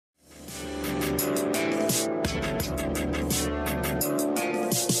Hey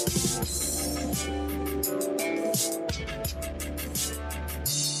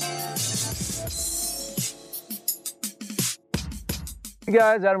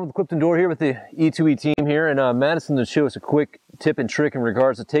guys, Adam with Clifton Door here with the E2E team here, and Madison will show us a quick tip and trick in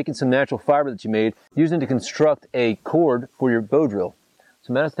regards to taking some natural fiber that you made, using it to construct a cord for your bow drill.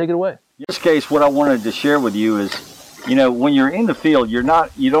 So Madison, take it away. In this case, what I wanted to share with you is, you know, when you're in the field, you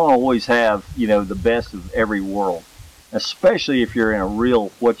don't always have, you know, the best of every world, especially if you're in a real,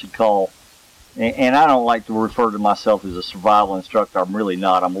 what you call, and I don't like to refer to myself as a survival instructor. I'm really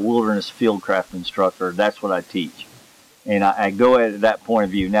not. I'm a wilderness fieldcraft instructor. That's what I teach. And I go at that point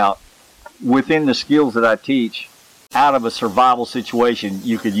of view. Now, within the skills that I teach, out of a survival situation,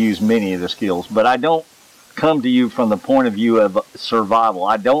 you could use many of the skills. But I don't come to you from the point of view of survival.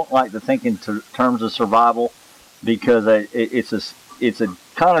 I don't like to think in terms of survival because it's a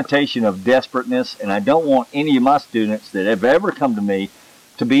connotation of desperateness, and I don't want any of my students that have ever come to me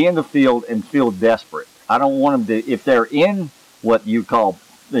to be in the field and feel desperate. I don't want them to, if they're in what you call,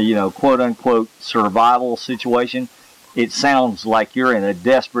 you know, quote-unquote survival situation, it sounds like you're in a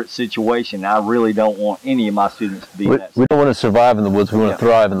desperate situation. I really don't want any of my students to be that. We don't want to survive in the woods. We want to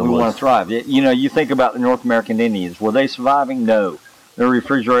thrive in the woods. We want to thrive. You know, you think about the North American Indians. Were they surviving? No. Their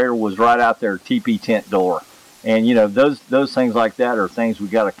refrigerator was right out their teepee tent door. And, you know, those things like that are things we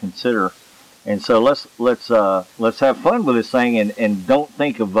got to consider. And so let's have fun with this thing, and don't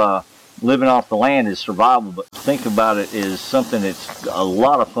think of living off the land as survival, but think about it as something that's a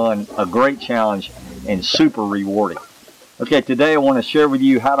lot of fun, a great challenge, and super rewarding. Okay, today I want to share with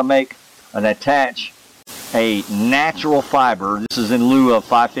you how to make and attach a natural fiber. This is in lieu of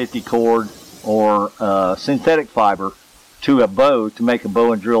 550 cord or synthetic fiber to a bow to make a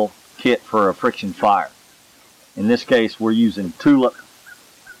bow and drill kit for a friction fire. In this case, we're using tulip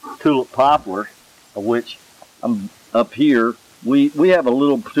poplar, of which I'm up here. We have a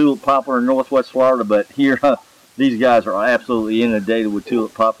little tulip poplar in northwest Florida, but here these guys are absolutely inundated with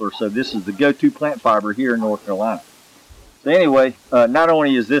tulip poplar. So this is the go-to plant fiber here in North Carolina. So anyway, not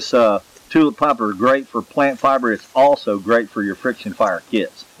only is this tulip poplar great for plant fiber, it's also great for your friction fire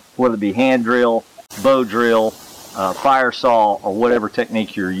kits, whether it be hand drill, bow drill, fire saw, or whatever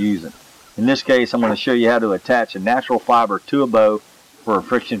technique you're using. In this case, I'm going to show you how to attach a natural fiber to a bow for a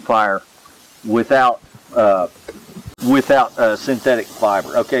friction fire without synthetic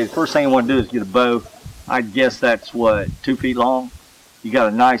fiber. Okay, the first thing I want to do is get a bow. I guess that's, what, 2 feet long? You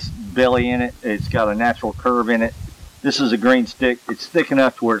got a nice belly in it. It's got a natural curve in it. This is a green stick. It's thick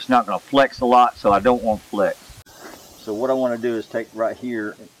enough to where it's not going to flex a lot, so I don't want flex. So what I want to do is take right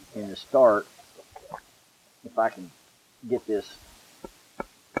here in the start, if I can get this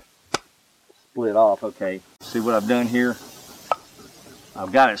split off. Okay, see what I've done here?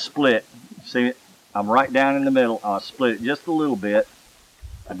 I've got it split. See it? I'm right down in the middle. I'll split it just a little bit.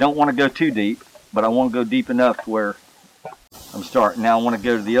 I don't want to go too deep, but I want to go deep enough to where I'm starting. Now I want to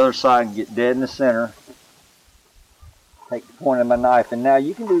go to the other side and get dead in the center. Take the point of my knife, and now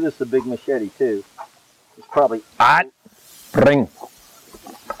you can do this with a big machete too. It's probably bring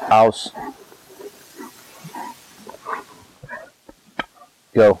house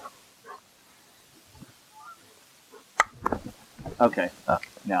go. Okay.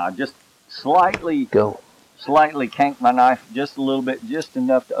 Now I just slightly kank my knife just a little bit, just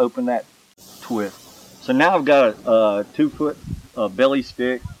enough to open that twist. So now I've got a 2-foot belly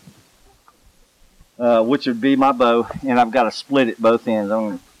stick, which would be my bow, and I've got to split it both ends. I'm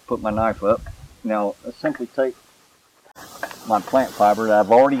going to put my knife up. Now, I simply take my plant fiber that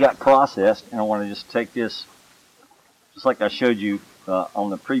I've already got processed, and I want to just take this, just like I showed you on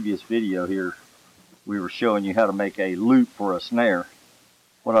the previous video here. We were showing you how to make a loop for a snare.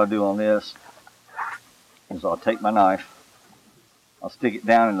 What I'll do on this is I'll take my knife, I'll stick it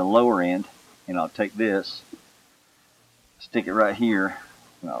down in the lower end, and I'll take this, stick it right here,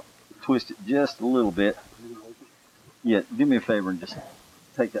 and I'll twist it just a little bit. Yeah, do me a favor and just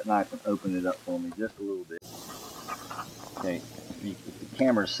take that knife and open it up for me just a little bit. Okay, if the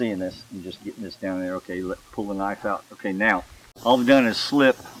camera's seeing this, I'm just getting this down there. Okay, pull the knife out. Okay, now all I've done is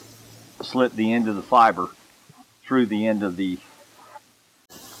slip the end of the fiber through the end of the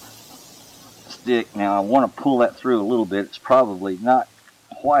stick. Now I want to pull that through a little bit. It's probably not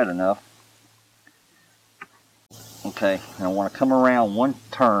quite enough. Okay, and I want to come around one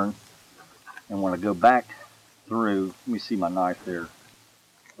turn and want to go back through. Let me see my knife there,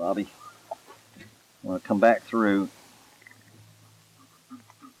 Bobby. I want to come back through,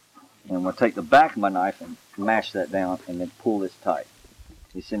 and I'm going to take the back of my knife and mash that down and then pull this tight.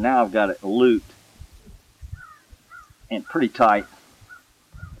 You see, now I've got it looped and pretty tight.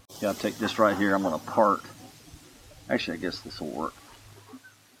 Yeah, I'll take this right here. I'm going to part Actually, I guess this will work.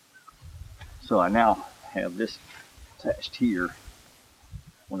 So I now have this attached here.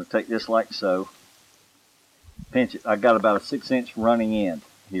 I'm going to take this like so, pinch it. I got about a 6-inch running end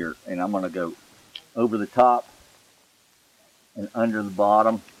here, and I'm going to go over the top and under the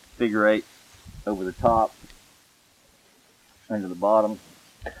bottom, figure 8, over the top, under the bottom.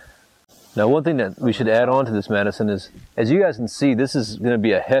 Now, one thing that we should add on to this, Madison, is, as you guys can see, this is going to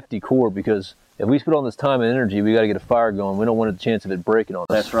be a hefty cord, because if we put all this time and energy, we got to get a fire going. We don't want a chance of it breaking on us.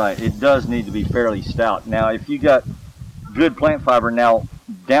 That's right. It does need to be fairly stout. Now, if you got good plant fiber, now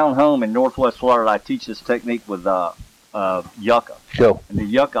down home in Northwest Florida, I teach this technique with yucca. Go. And the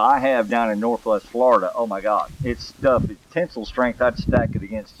yucca I have down in Northwest Florida, oh my God, it's stuff. It's tensile strength. I'd stack it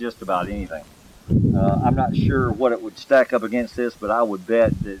against just about anything. I'm not sure what it would stack up against this, but I would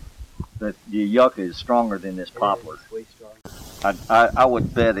bet that the yucca is stronger than this poplar. I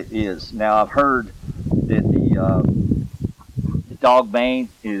would bet it is. Now, I've heard that the dog bane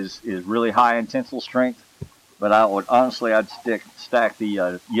is really high in tensile strength, but I would honestly, I'd stack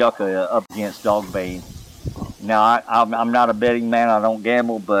the yucca up against dog bane. Now, I'm not a betting man. I don't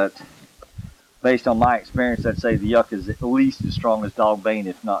gamble, but based on my experience, I'd say the yucca is at least as strong as dog bane,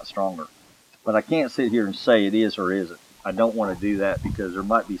 if not stronger. But I can't sit here and say it is or isn't. I don't want to do that, because there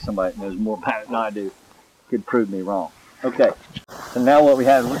might be somebody that knows more about it than I do. Could prove me wrong. Okay, so now what we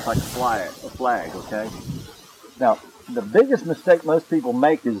have looks like a flag, okay? Now, the biggest mistake most people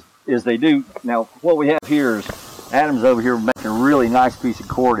make is they do, now what we have here is Adam's over here making a really nice piece of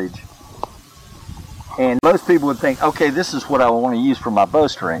cordage. And most people would think, okay, this is what I want to use for my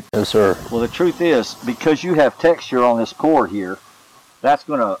bowstring. Yes, sir. Well, the truth is, because you have texture on this cord here, that's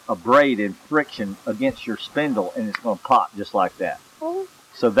going to abrade in friction against your spindle, and it's going to pop just like that.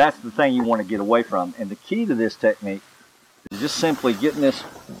 So that's the thing you want to get away from. And the key to this technique is just simply getting this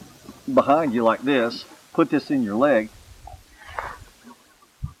behind you like this, put this in your leg,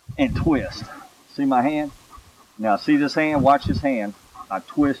 and twist. See my hand? Now see this hand? Watch this hand. I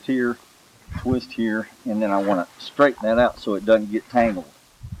twist here, and then I want to straighten that out so it doesn't get tangled.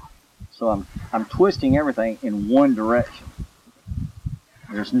 So I'm twisting everything in one direction.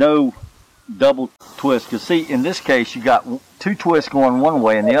 There's no double twist, because see, in this case, you got 2 twists going one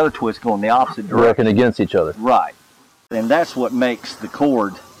way and the other twist going the opposite direction. Working against each other. Right. And that's what makes the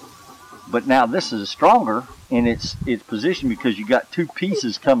cord. But now this is stronger in its position, because you got 2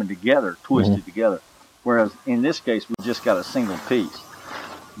 pieces coming together, twisted together. Whereas in this case, we just got a single piece.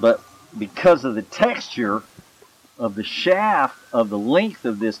 But because of the texture of the shaft of the length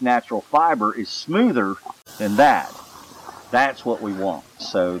of this natural fiber is smoother than that. That's what we want.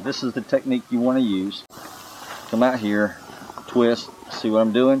 So this is the technique you want to use. Come out here, twist, see what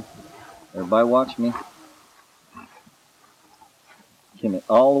I'm doing? Everybody watch me. Come it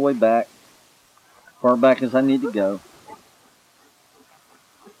all the way back, far back as I need to go.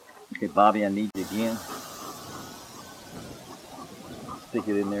 Okay, Bobby, I need you again. Stick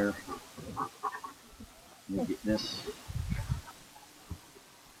it in there. Let me get this.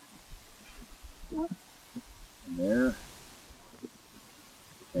 In there.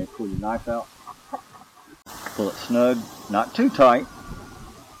 Okay, pull your knife out. Pull it snug, not too tight,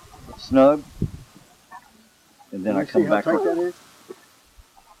 but snug. And then I come back. How tight that is?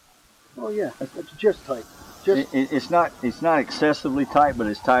 Oh yeah, that's just tight. It's not excessively tight, but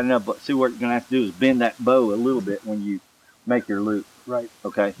it's tight enough. But see, what you're gonna have to do is bend that bow a little bit when you make your loop. Right.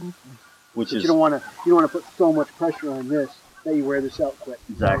 Okay. But you don't want to put so much pressure on this that you wear this out quick.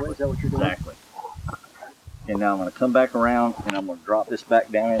 Exactly. Is that what you're doing? Exactly. And now I'm going to come back around, and I'm going to drop this back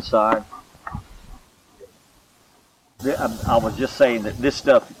down inside. I was just saying that this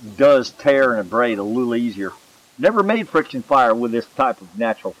stuff does tear and abrade a little easier. Never made friction fire with this type of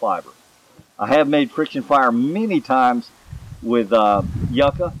natural fiber. I have made friction fire many times with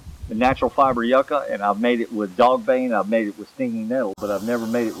yucca, the natural fiber yucca, and I've made it with dog bane, I've made it with stinging nettle, but I've never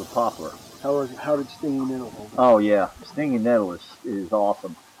made it with poplar. How did stinging nettle hold? Oh yeah, stinging nettle is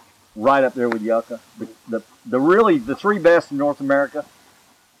awesome. Right up there with yucca. The 3 best in North America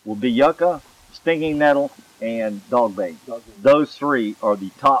will be yucca, stinging nettle, and dog bane. Those 3 are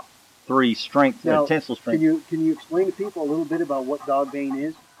the top 3 strength, tensile strength. Can you explain to people a little bit about what dog bane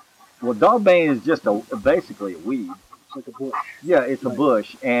is? Well, dog bane is just basically a weed. It's like a bush. Yeah, it's a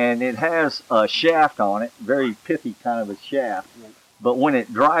bush, and it has a shaft on it, very pithy kind of a shaft. Right. But when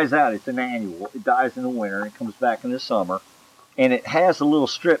it dries out, it's an annual. It dies in the winter, and it comes back in the summer. And it has a little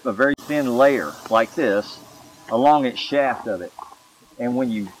strip, a very thin layer like this, along its shaft of it. And when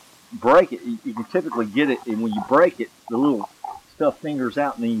you break it, you can typically get it, and when you break it, the little stuff fingers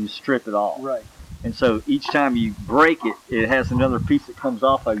out, and then you strip it off. Right. And so each time you break it, it has another piece that comes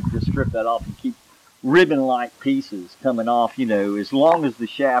off. You just strip that off and keep ribbon-like pieces coming off, as long as the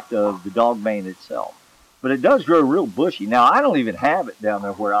shaft of the dog mane itself. But it does grow real bushy. Now, I don't even have it down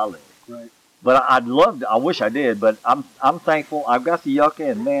there where I live. Right. But I'd love to. I wish I did, but I'm thankful. I've got the yucca,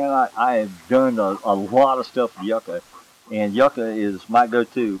 and man, I have done a lot of stuff with yucca, and yucca is my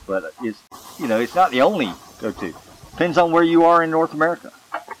go-to. But it's not the only go-to. Depends on where you are in North America.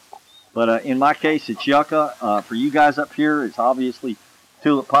 But in my case, it's yucca. For you guys up here, it's obviously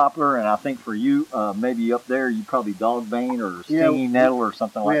tulip poplar, and I think for you, maybe up there, you probably dogbane or stinging nettle or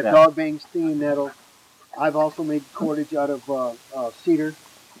something like that. We have dogbane, stinging nettle. I've also made cordage out of cedar.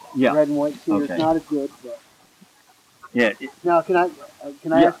 Yeah. Red and white cedar. Okay. It's not as good, but yeah. Now, can I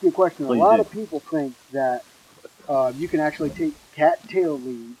ask you a question? Please a lot do. of people think that you can actually take cattail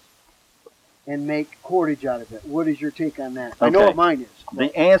leaves and make cordage out of it. What is your take on that? Okay. I know what mine is.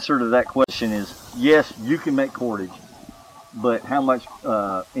 The answer to that question is yes, you can make cordage, but how much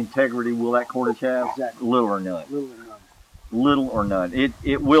integrity will that cordage have? Exactly. Little or none. Little or none. Little or none.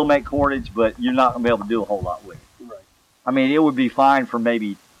 It will make cordage, but you're not going to be able to do a whole lot with it. Right. I mean, it would be fine for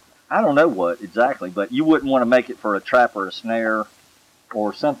maybe, I don't know what exactly, but you wouldn't want to make it for a trap or a snare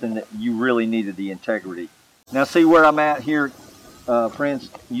or something that you really needed the integrity. Now, see where I'm at here, friends?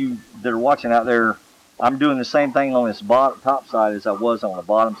 You that are watching out there, I'm doing the same thing on this top side as I was on the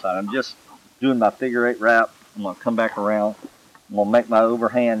bottom side. I'm just doing my figure 8 wrap. I'm going to come back around. I'm going to make my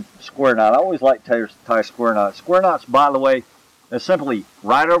overhand square knot. I always like to tie square knots. Square knots, by the way, are simply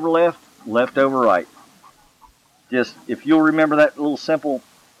right over left, left over right. Just, if you'll remember that little simple,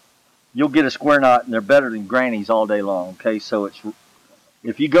 you'll get a square knot, and they're better than grannies all day long, okay? So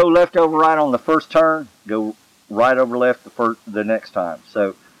if you go left over right on the first turn, go right over left the next time.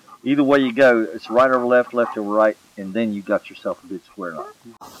 So either way you go, it's right over left, left over right, and then you got yourself a good square knot.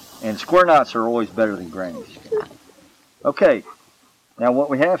 And square knots are always better than grannies. Okay, now what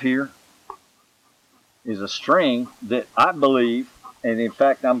we have here is a string that I believe, and in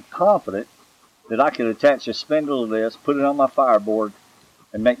fact I'm confident, that I could attach a spindle to this, put it on my fireboard,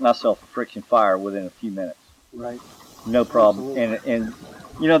 and make myself a friction fire within a few minutes. Right. No problem. And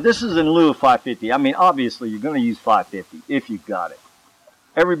this is in lieu of 550. I mean, obviously you're going to use 550 if you've got it.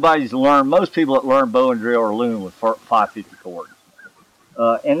 Most people that learn bow and drill are learning with 550 cord.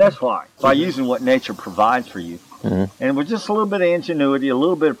 And that's why. By using what nature provides for you. Mm-hmm. And with just a little bit of ingenuity, a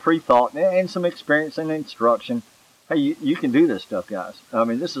little bit of pre-thought, and some experience and instruction, hey, you can do this stuff, guys. I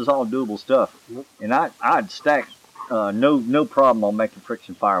mean, this is all doable stuff. Yep. And I'd stack no problem on making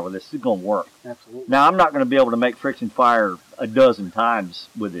friction fire with this. It's going to work. Absolutely. Now, I'm not going to be able to make friction fire a dozen times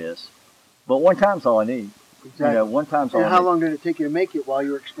with this, but one time's all I need. Exactly. One time's all I need. And how long did it take you to make it while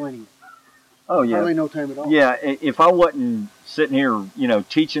you were explaining it? Oh, yeah. Hardly no time at all. Yeah, if I wasn't sitting here,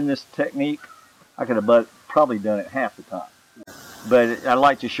 teaching this technique, I could have probably done it half the time. But I'd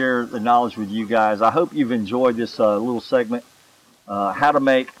like to share the knowledge with you guys. I hope you've enjoyed this little segment, how to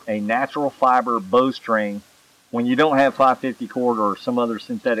make a natural fiber bowstring when you don't have 550 cord or some other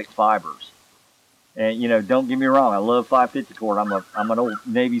synthetic fibers. And, don't get me wrong, I love 550 cord. I'm an old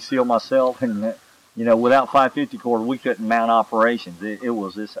Navy SEAL myself, and, without 550 cord, we couldn't mount operations. It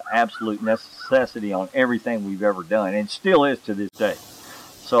was this absolute necessity on everything we've ever done, and still is to this day.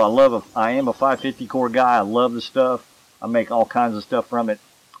 So I am a 550 cord guy. I love the stuff. I make all kinds of stuff from it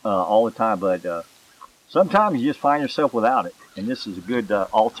all the time, but sometimes you just find yourself without it, and this is a good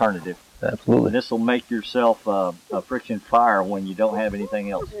alternative. Absolutely. And this will make yourself a friction fire when you don't have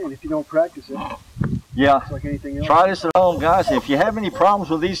anything else. And if you don't practice it, yeah, it's like anything else. Try this at home, guys. If you have any problems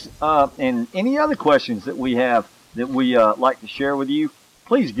with these and any other questions that we have that we like to share with you,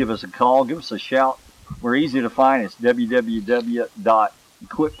 please give us a call, give us a shout. We're easy to find. It's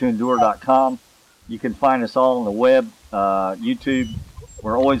www.equiptoendure.com. You can find us all on the web, YouTube.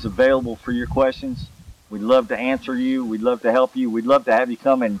 We're always available for your questions. We'd love to answer you. We'd love to help you. We'd love to have you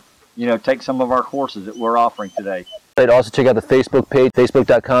come and take some of our courses that we're offering today. Also check out the Facebook page,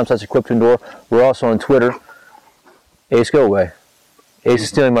 facebook.com/equiptoendure. We're also on Twitter. Ace, go away. Ace is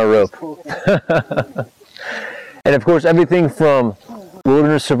stealing my rope. And of course, everything from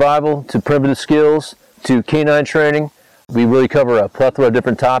wilderness survival to primitive skills to canine training. We really cover a plethora of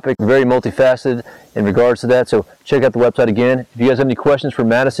different topics, very multifaceted in regards to that. So check out the website again. If you guys have any questions for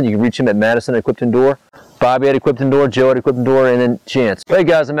Madison, you can reach him at Madison@EquipToEndure, Bobby at EquipToEndure, Joe at EquipToEndure, and then Chance. Hey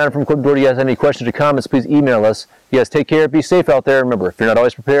guys, I'm Adam from EquipToEndure. If you guys have any questions or comments, please email us. You guys take care, be safe out there. Remember, if you're not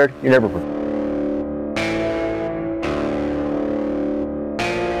always prepared, you're never prepared.